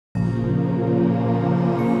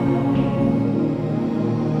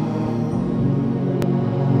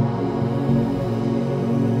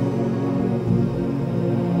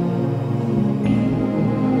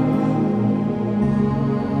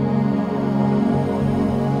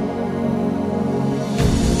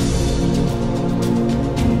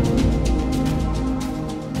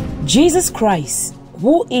Jesus Christ,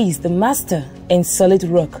 who is the master and solid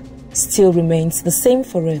rock, still remains the same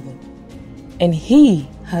forever, and he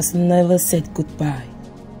has never said goodbye.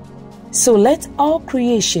 So let all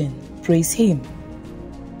creation praise him.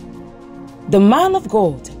 The man of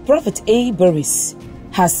God, Prophet A. Burris,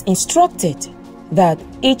 has instructed that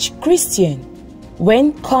each Christian,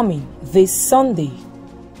 when coming this Sunday,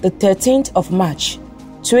 the 13th of March,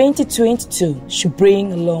 2022, should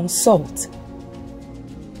bring along salt.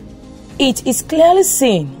 It is clearly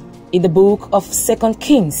seen in the book of 2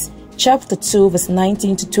 Kings, chapter 2, verse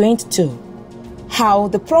 19 to 22, how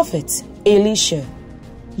the prophet Elisha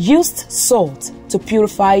used salt to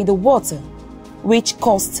purify the water, which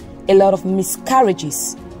caused a lot of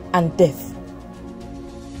miscarriages and death.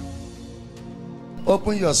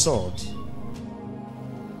 Open your salt.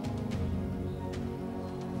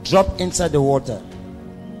 Drop inside the water.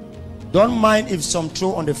 Don't mind if some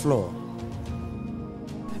throw on the floor.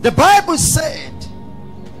 The Bible said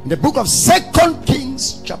in the book of 2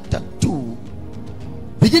 Kings chapter 2,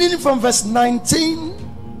 beginning from verse 19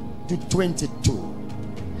 to 22,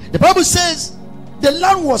 the Bible says the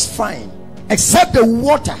land was fine except the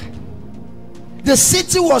water. The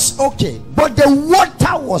city was okay, but the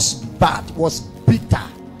water was bad, was bitter,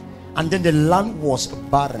 and then the land was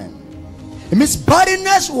barren. It means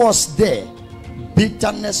barrenness was there,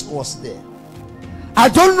 bitterness was there. I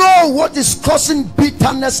don't know what is causing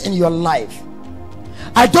bitterness in your life.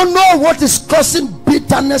 I don't know what is causing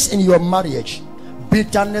bitterness in your marriage,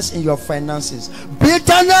 bitterness in your finances,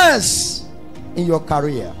 bitterness in your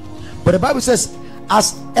career. But the Bible says,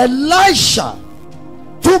 as Elisha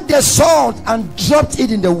took the salt and dropped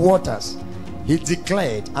it in the waters, he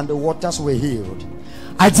declared, and the waters were healed.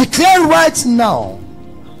 I declare right now,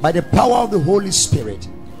 by the power of the Holy Spirit,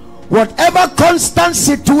 whatever constant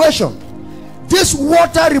situation, this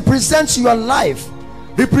water represents your life,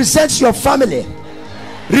 represents your family,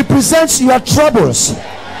 represents your troubles,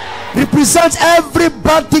 represents every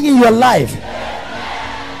bad thing in your life.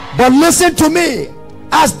 But listen to me,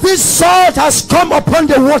 as this salt has come upon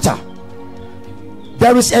the water,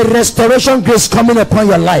 there is a restoration grace coming upon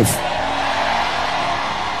your life.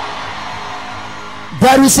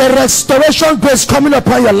 There is a restoration grace coming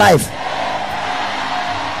upon your life.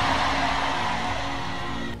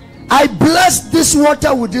 I bless this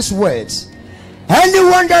water with these words.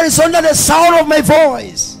 Anyone that is under the sound of my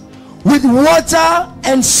voice, with water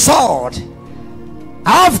and salt,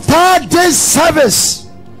 after this service,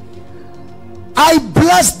 I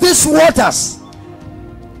bless these waters.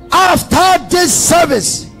 After this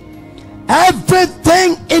service,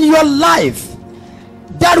 everything in your life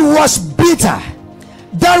that was bitter,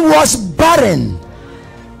 that was barren,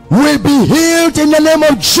 will be healed in the name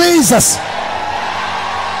of Jesus.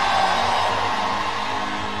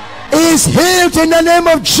 Is healed in the name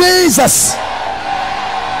of Jesus.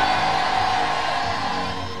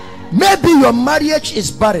 Maybe your marriage is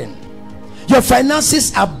barren, your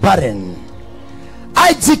finances are barren.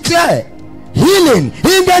 I declare healing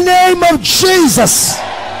in the name of Jesus.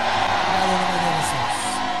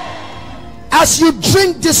 As you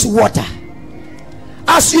drink this water,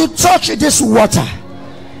 as you touch this water,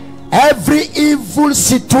 every evil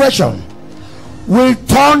situation will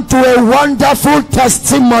turn to a wonderful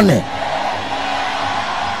testimony.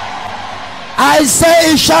 I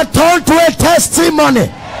say it shall turn to a testimony.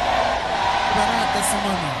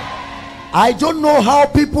 I don't know how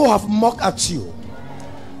people have mocked at you.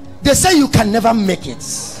 They say you can never make it.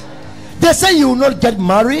 They say you will not get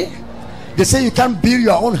married. They say you can't build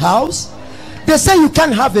your own house. They say you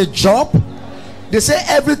can't have a job. They say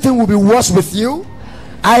everything will be worse with you.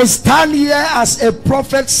 I stand here as a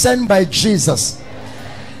prophet sent by Jesus.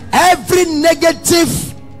 Every negative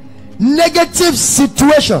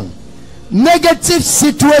situation,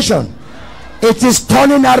 it is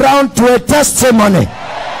turning around to a testimony.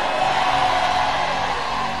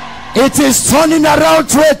 It is turning around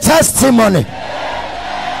to a testimony.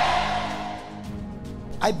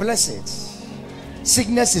 I bless it.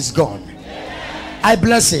 Sickness is gone. I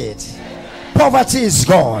bless it. Poverty is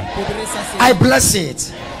gone. I bless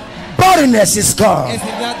it. Barrenness is gone.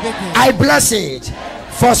 I bless it.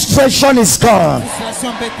 Frustration is gone.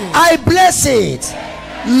 I bless it.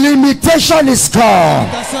 Limitation is gone.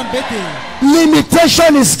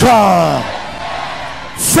 Limitation is gone.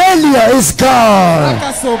 Failure is gone.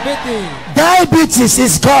 Diabetes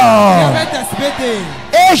is gone.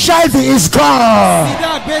 HIV is gone.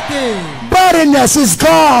 Barrenness is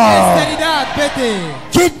gone.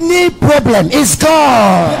 Kidney problem is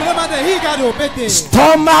gone.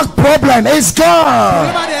 Stomach problem is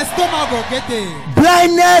gone.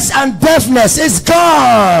 Blindness and deafness is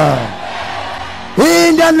gone.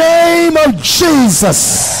 In the name of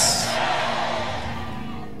Jesus.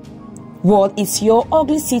 What is your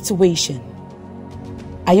ugly situation?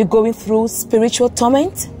 Are you going through spiritual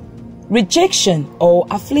torment, rejection, or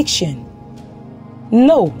affliction?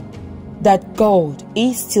 Know that God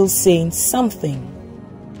is still saying something.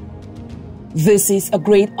 This is a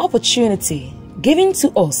great opportunity given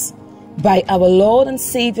to us by our Lord and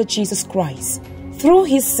Savior Jesus Christ through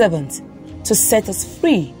His servant to set us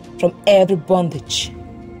free from every bondage.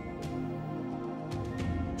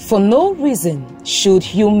 For no reason should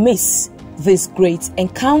you miss this great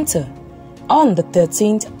encounter on the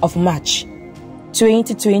 13th of March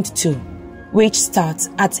 2022, which starts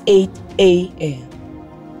at 8 a.m.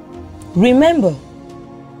 Remember,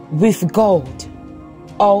 with God,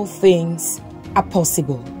 all things are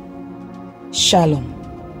possible. Shalom.